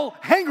hell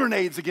hand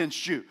grenades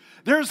against you.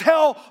 There's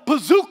hell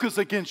bazookas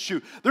against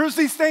you. There's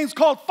these things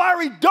called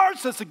fiery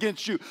darts that's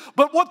against you.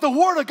 But what the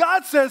Word of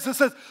God says, it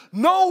says,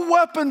 no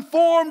weapon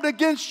formed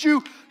against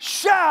you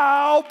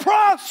shall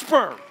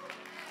prosper.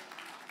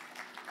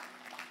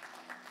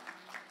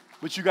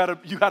 But you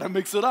gotta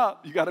mix it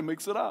up. You gotta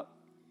mix it up.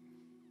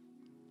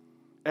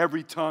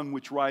 Every tongue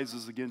which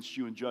rises against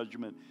you in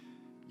judgment,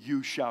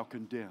 you shall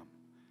condemn.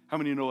 How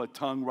many know a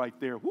tongue right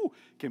there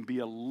can be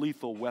a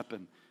lethal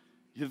weapon?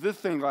 This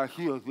thing right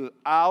here is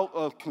out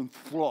of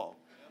control.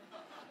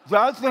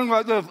 That thing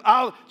right there is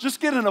out. Just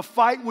get in a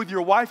fight with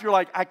your wife. You're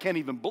like, I can't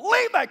even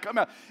believe that come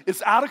out.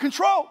 It's out of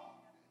control.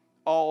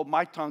 Oh,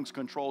 my tongue's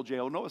controlled,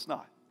 J.O. No, it's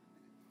not.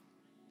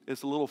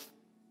 It's a little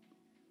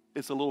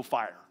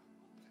fire.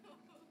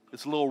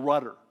 It's a little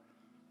rudder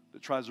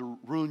that tries to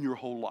ruin your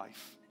whole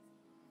life.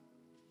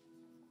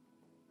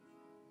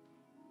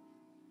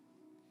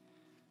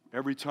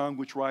 Every tongue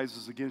which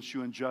rises against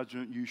you in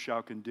judgment, you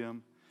shall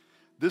condemn.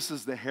 This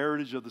is the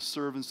heritage of the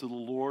servants of the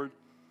Lord,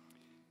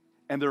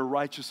 and their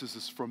righteousness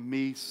is from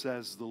me,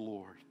 says the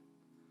Lord.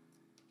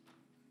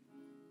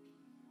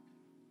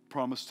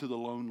 Promise to the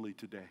lonely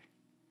today.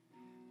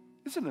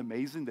 Isn't it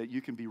amazing that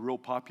you can be real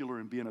popular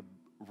and be in a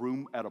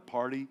room at a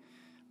party,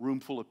 room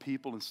full of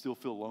people, and still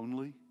feel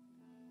lonely?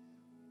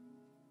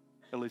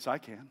 At least I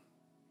can.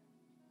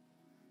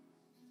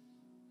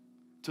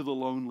 To the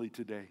lonely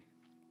today.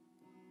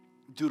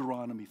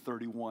 Deuteronomy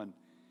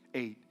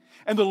 31:8.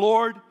 And the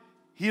Lord,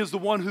 He is the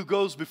one who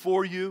goes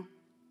before you.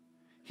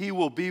 He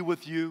will be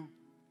with you.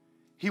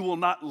 He will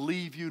not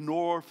leave you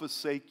nor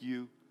forsake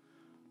you.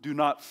 Do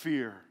not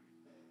fear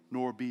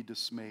nor be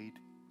dismayed.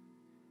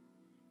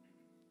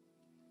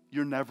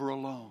 You're never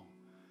alone.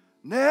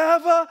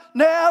 Never,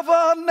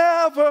 never,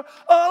 never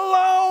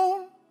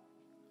alone.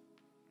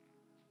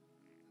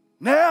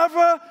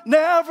 Never,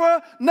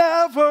 never,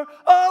 never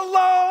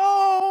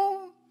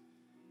alone.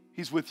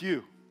 He's with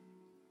you.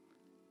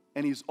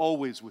 And He's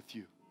always with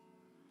you.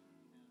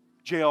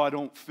 J.O., I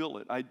don't feel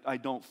it. I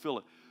don't feel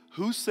it.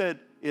 Who said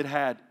it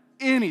had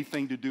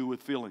anything to do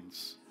with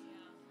feelings?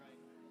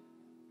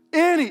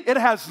 It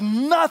has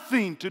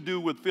nothing to do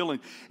with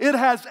feelings. It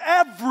has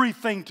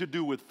everything to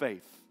do with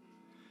faith.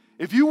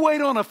 If you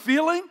wait on a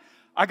feeling,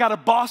 I got to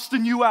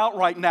Boston you out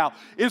right now.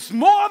 It's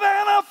more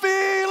than a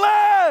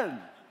feeling.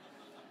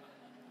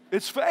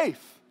 It's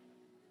faith.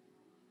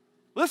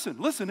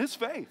 Listen, it's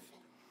faith.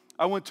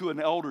 I went to an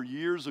elder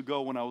years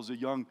ago when I was a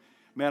young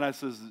man. I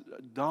says,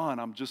 Don,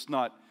 I'm just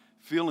not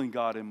feeling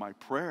God in my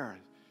prayer.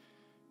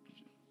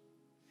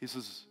 He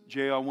says,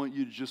 Jay, I want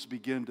you to just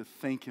begin to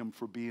thank Him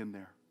for being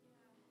there.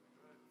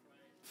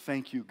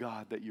 Thank you,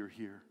 God, that you're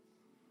here.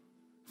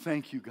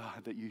 Thank you,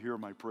 God, that you hear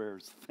my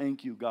prayers.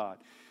 Thank you, God.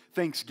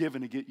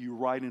 Thanksgiving to get you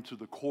right into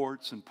the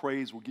courts, and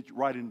praise will get you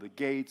right into the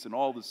gates, and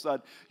all of a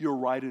sudden you're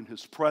right in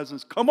His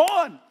presence. Come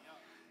on.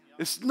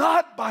 It's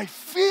not by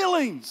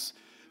feelings.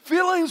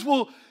 Feelings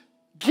will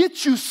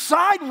get you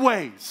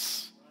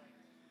sideways.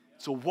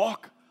 It's a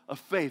walk of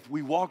faith.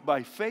 We walk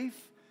by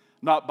faith,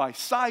 not by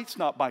sights,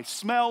 not by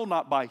smell,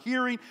 not by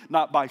hearing,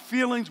 not by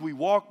feelings. We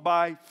walk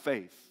by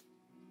faith.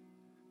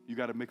 You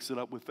got to mix it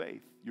up with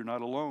faith. You're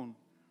not alone.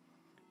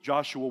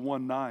 Joshua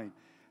 1:9.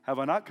 Have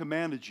I not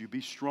commanded you,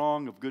 be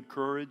strong of good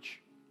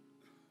courage?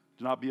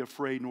 Do not be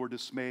afraid nor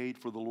dismayed,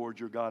 for the Lord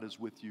your God is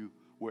with you.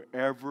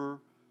 Wherever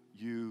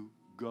you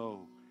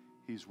go,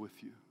 He's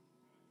with you.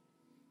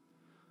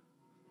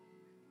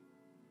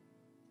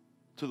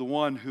 To the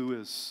one who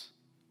is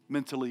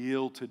mentally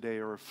ill today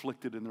or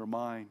afflicted in their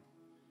mind,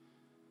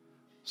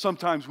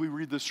 sometimes we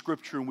read the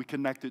scripture and we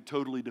connect it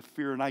totally to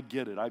fear, and I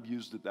get it. I've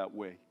used it that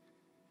way.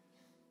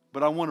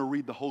 But I want to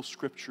read the whole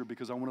scripture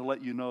because I want to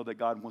let you know that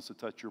God wants to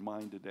touch your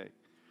mind today.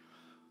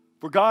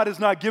 For God has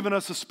not given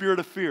us a spirit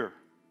of fear.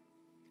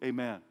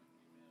 Amen.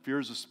 Fear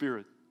is a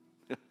spirit.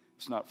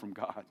 It's not from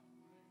God.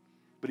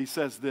 But He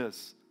says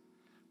this,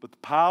 but the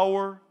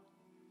power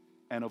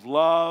and of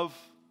love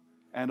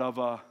and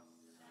of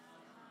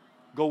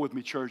go with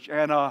me, church,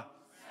 and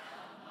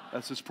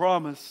that's His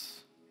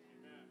promise.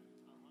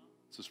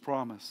 It's His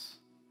promise.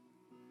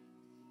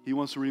 He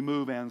wants to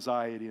remove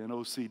anxiety and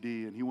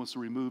OCD, and He wants to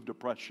remove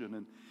depression,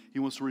 and He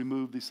wants to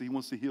remove these. He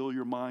wants to heal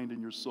your mind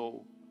and your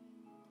soul.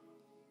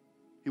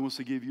 He wants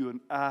to give you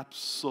an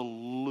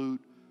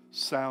absolute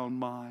sound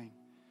mind.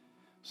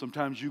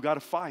 Sometimes you got to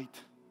fight.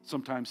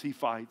 Sometimes He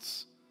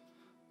fights.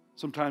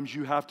 Sometimes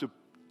you have to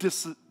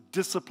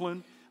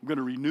discipline. I'm going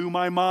to renew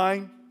my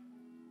mind.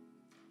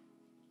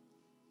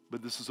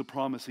 But this is a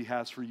promise He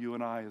has for you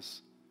and I,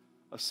 is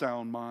a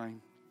sound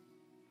mind.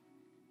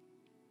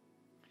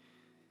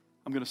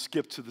 I'm going to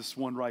skip to this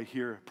one right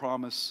here,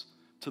 promise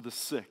to the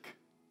sick.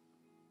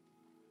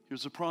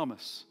 Here's a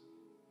promise.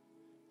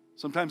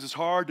 Sometimes it's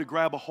hard to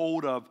grab a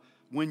hold of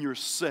when you're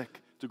sick,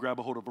 to grab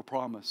a hold of a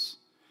promise.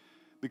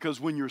 Because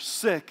when you're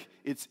sick,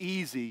 it's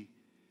easy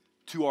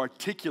to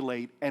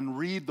articulate and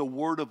read the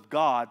Word of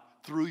God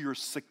through your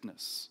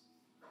sickness.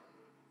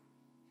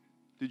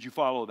 Did you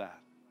follow that?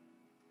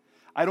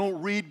 I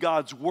don't read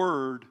God's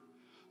Word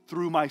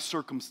through my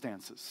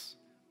circumstances.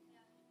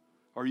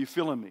 Are you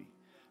feeling me?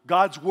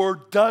 God's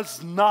Word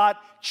does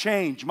not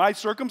change. My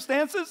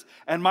circumstances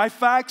and my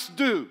facts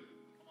do.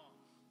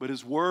 But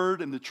His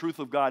Word and the truth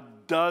of God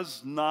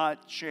does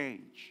not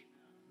change.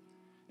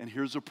 And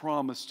here's a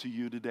promise to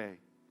you today.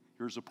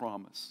 Here's a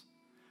promise.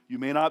 You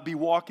may not be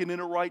walking in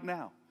it right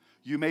now.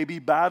 You may be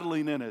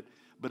battling in it,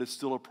 but it's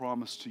still a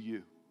promise to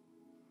you.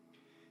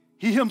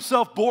 He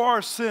himself bore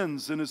our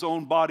sins in his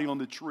own body on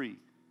the tree,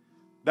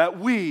 that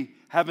we,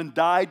 having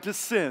died to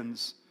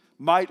sins,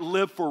 might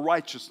live for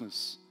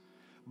righteousness,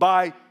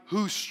 by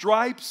whose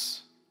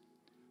stripes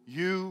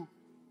you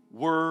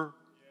were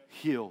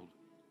healed.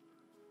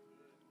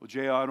 Well,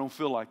 J.R., I don't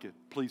feel like it.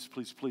 Please,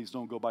 please, please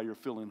don't go by your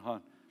feeling,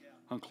 Hun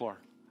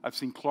Clark. I've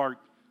seen Clark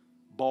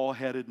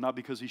bald-headed, not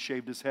because he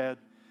shaved his head,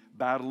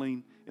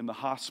 battling in the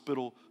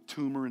hospital,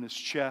 tumor in his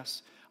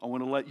chest. I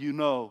want to let you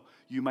know,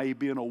 you may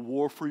be in a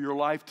war for your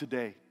life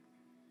today,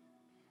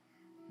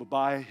 but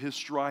by his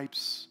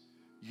stripes,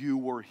 you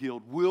were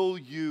healed. Will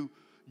you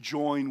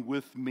join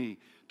with me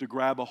to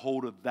grab a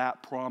hold of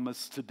that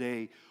promise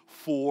today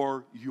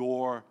for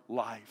your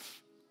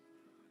life?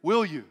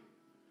 Will you?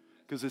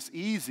 Because it's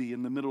easy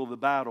in the middle of the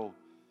battle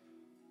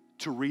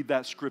to read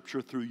that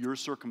scripture through your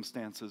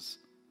circumstances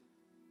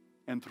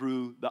and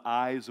through the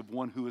eyes of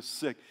one who is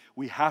sick.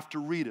 We have to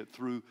read it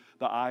through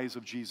the eyes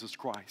of Jesus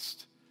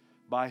Christ.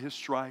 By his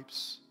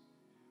stripes,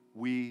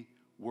 we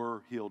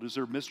were healed. Is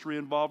there mystery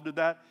involved in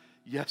that?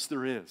 Yes,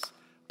 there is.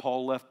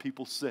 Paul left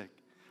people sick.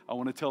 I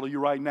want to tell you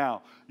right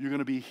now, you're going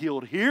to be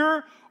healed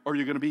here or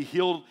you're going to be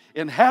healed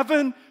in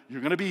heaven.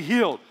 You're going to be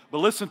healed. But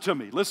listen to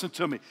me, listen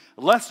to me.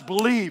 Let's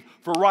believe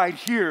for right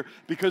here,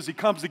 because he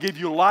comes to give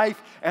you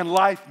life and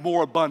life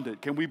more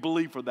abundant. Can we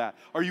believe for that?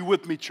 Are you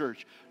with me,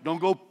 church? Don't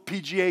go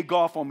PGA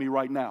golf on me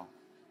right now.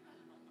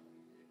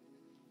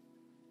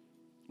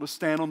 Let's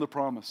stand on the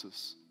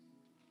promises.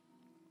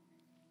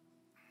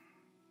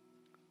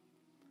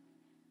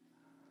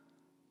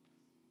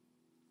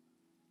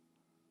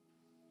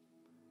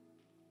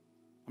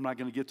 I'm not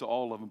going to get to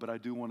all of them, but I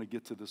do want to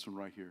get to this one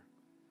right here.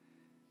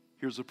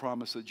 Here's a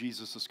promise that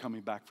Jesus is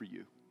coming back for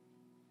you.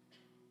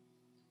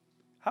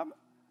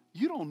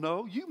 You don't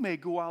know. You may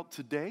go out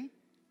today.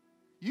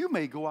 You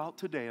may go out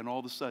today, and all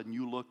of a sudden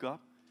you look up,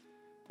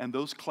 and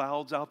those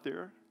clouds out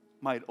there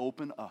might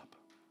open up,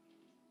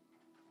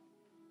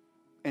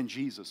 and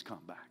Jesus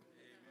come back.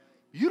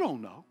 You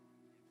don't know.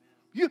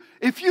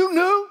 If you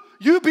knew,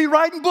 you'd be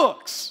writing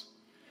books,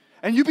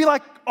 and you'd be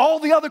like all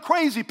the other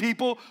crazy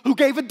people who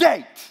gave a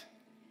date.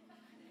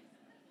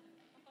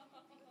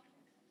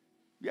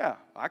 Yeah,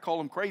 I call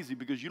them crazy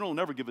because you don't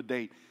never give a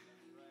date.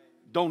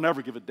 Don't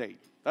ever give a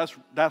date.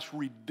 That's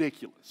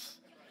ridiculous.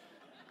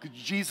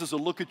 Jesus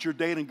will look at your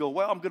date and go,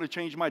 well, I'm going to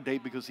change my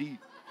date because he...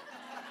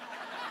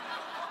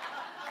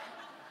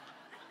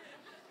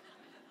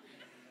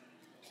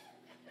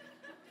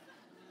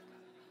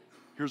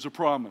 Here's a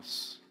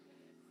promise.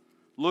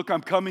 Look,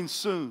 I'm coming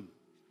soon.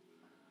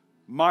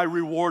 My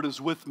reward is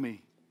with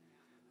me,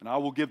 and I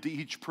will give to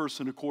each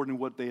person according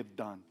to what they have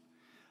done.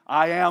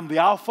 I am the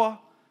Alpha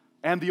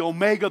and the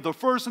Omega, the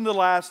first and the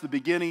last, the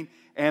beginning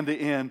and the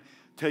end.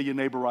 Tell your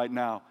neighbor right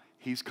now,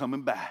 he's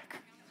coming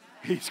back.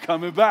 He's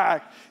coming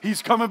back.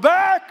 He's coming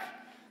back.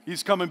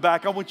 He's coming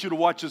back. I want you to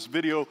watch this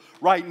video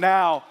right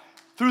now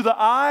through the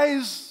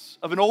eyes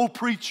of an old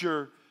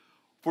preacher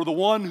for the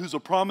one who's a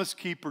promise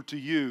keeper to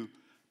you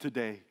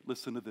today.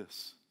 Listen to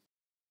this.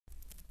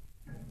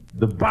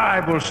 The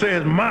Bible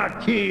says, my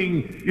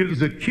king is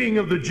the king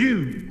of the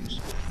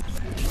Jews.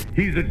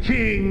 He's the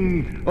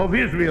king of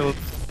Israel.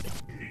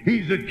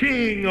 He's the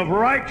king of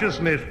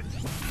righteousness.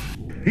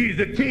 He's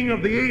the king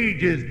of the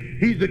ages.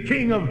 He's the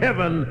king of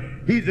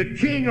heaven. He's the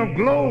king of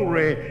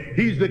glory.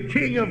 He's the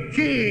king of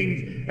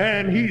kings.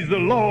 And he's the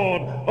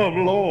Lord of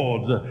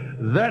lords.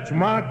 That's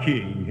my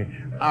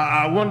king.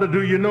 I wonder,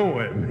 do you know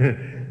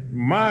him?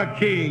 My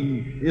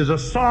king is a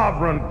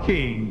sovereign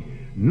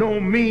king. No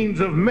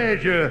means of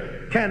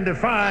measure can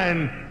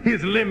define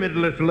his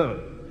limitless love.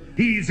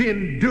 He's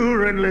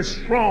enduringly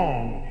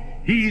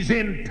strong. He's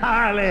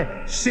entirely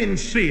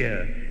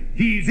sincere.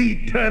 He's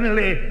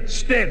eternally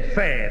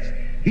steadfast.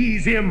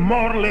 He's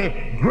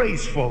immortally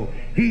graceful.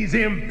 He's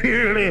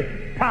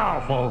imperially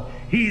powerful.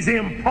 He's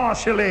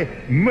impartially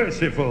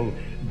merciful.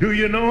 Do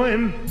you know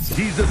him?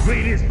 He's the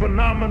greatest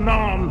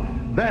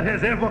phenomenon that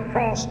has ever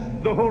crossed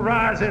the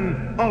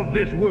horizon of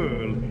this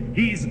world.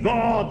 He's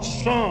God's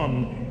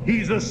Son.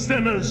 He's a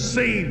sinner's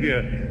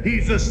Savior.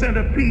 He's the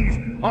centerpiece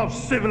of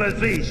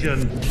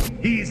civilization.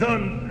 He's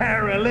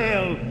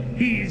unparalleled.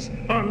 He's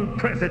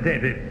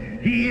unprecedented.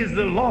 He is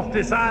the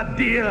loftiest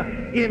idea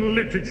in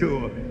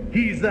literature.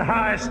 He's the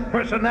highest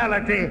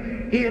personality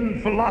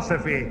in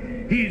philosophy.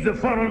 He's the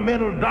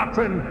fundamental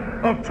doctrine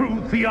of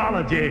true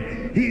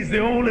theology. He's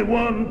the only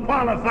one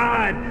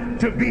qualified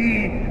to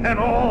be an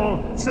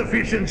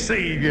all-sufficient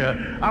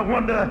Savior. I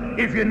wonder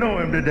if you know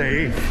him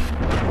today.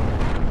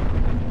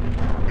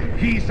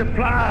 He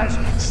supplies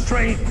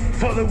strength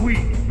for the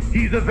weak.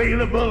 He's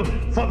available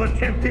for the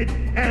tempted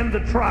and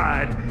the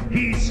tried.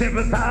 He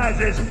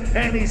sympathizes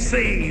and he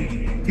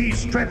saves. He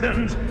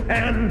strengthens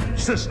and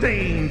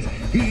sustains.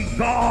 He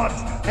guards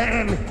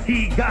and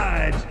he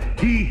guides.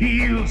 He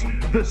heals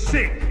the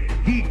sick.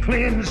 He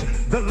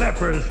cleanses the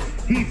lepers.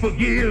 He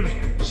forgives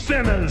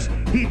sinners.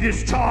 He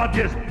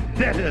discharges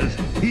debtors.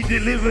 He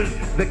delivers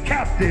the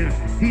captives.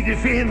 He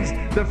defends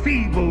the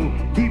feeble.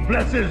 He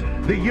blesses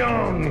the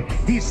young.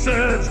 He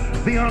serves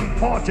the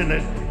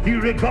unfortunate. He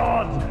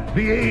regards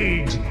the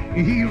aged.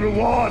 He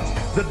rewards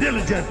the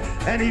diligent,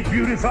 and he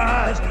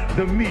beautifies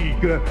the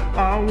meek.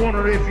 I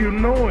wonder if you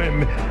know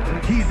him.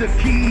 He's the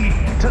key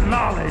to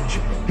knowledge.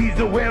 He's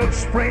the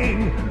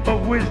wellspring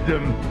of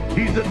wisdom.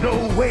 He's the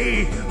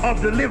doorway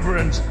of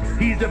deliverance.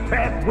 He's the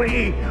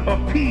pathway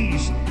of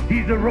peace.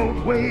 He's the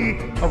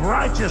roadway of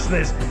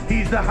righteousness.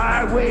 He's the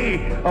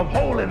highway of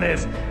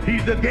holiness.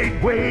 He's the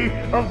gateway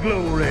of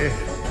glory.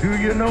 Do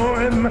you know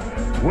him?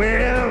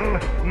 Well,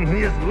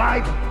 his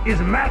life is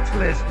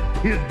matchless.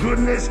 His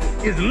goodness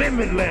is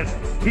limitless.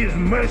 His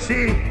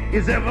mercy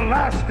is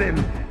everlasting.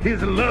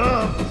 His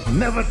love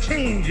never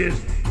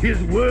changes.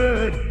 His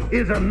word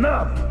is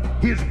enough.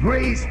 His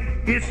grace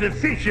is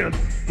sufficient.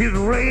 His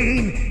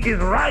reign is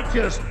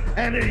righteous.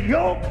 And his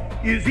yoke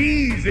is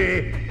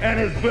easy. And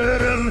his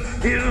burden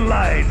is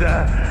light.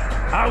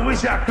 I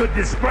wish I could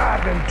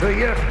describe him to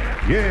you.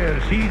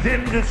 Yes, he's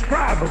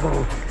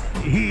indescribable.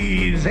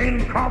 He's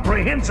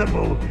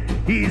incomprehensible.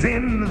 He's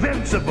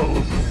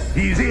invincible.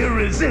 He's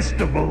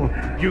irresistible.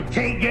 You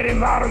can't get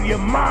him out of your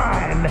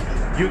mind.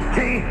 You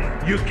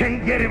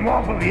can't get him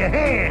off of your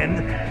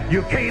hand.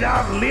 You can't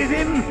outlive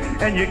him,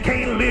 and you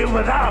can't live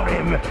without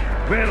him.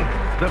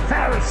 Well, the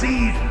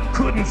Pharisees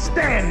couldn't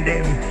stand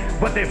him,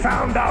 but they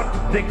found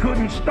out they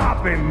couldn't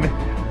stop him.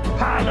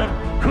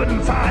 Pilate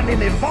couldn't find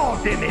any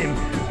fault in him.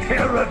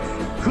 Herod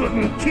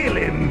couldn't kill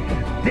him.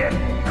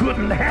 Death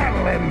couldn't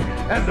handle him.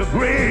 And the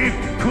grave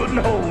couldn't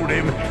hold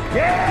him.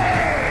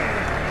 Yeah!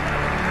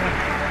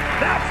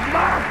 That's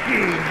my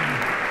king.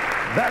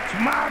 That's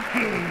my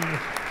king.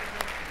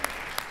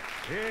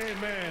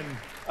 Amen.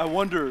 I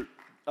wonder,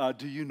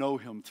 do you know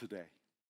him today?